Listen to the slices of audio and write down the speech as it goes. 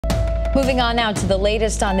Moving on now to the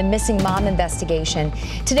latest on the missing mom investigation.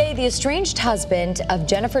 Today, the estranged husband of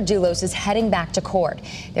Jennifer Dulos is heading back to court.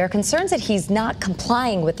 There are concerns that he's not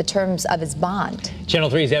complying with the terms of his bond. Channel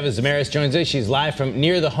 3's Eva Zamaris joins us. She's live from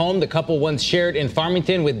near the home the couple once shared in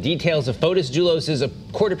Farmington with details of Fotis Dulos'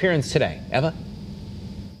 court appearance today. Eva?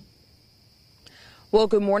 Well,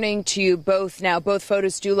 good morning to you both. Now, both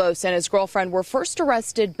Fotis Dulos and his girlfriend were first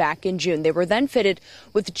arrested back in June. They were then fitted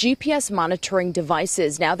with GPS monitoring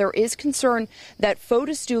devices. Now, there is concern that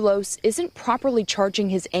Fotis Dulos isn't properly charging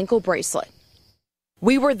his ankle bracelet.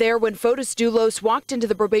 We were there when Fotis Dulos walked into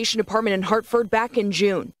the probation department in Hartford back in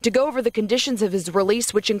June to go over the conditions of his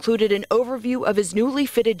release, which included an overview of his newly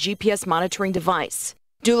fitted GPS monitoring device.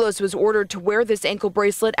 Dulos was ordered to wear this ankle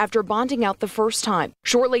bracelet after bonding out the first time,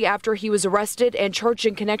 shortly after he was arrested and charged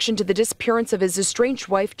in connection to the disappearance of his estranged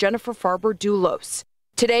wife, Jennifer Dulos.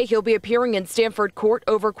 Today, he'll be appearing in Stamford court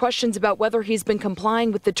over questions about whether he's been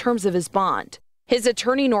complying with the terms of his bond. His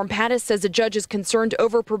attorney, Norm Pattis, says a judge is concerned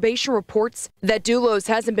over probation reports that Dulos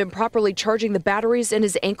hasn't been properly charging the batteries in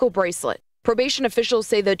his ankle bracelet. Probation officials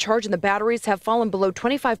say the charge in the batteries have fallen below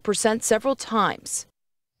 25% several times.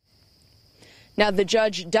 Now, the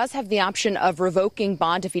judge does have the option of revoking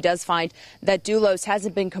bond if he does find that Dulos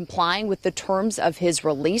hasn't been complying with the terms of his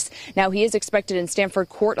release. Now, he is expected in Stamford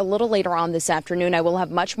court a little later on this afternoon. I will have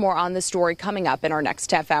much more on the story coming up in our next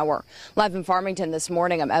half hour. Live in Farmington this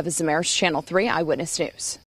morning, I'm Eva Zamaris, Channel 3 Eyewitness News.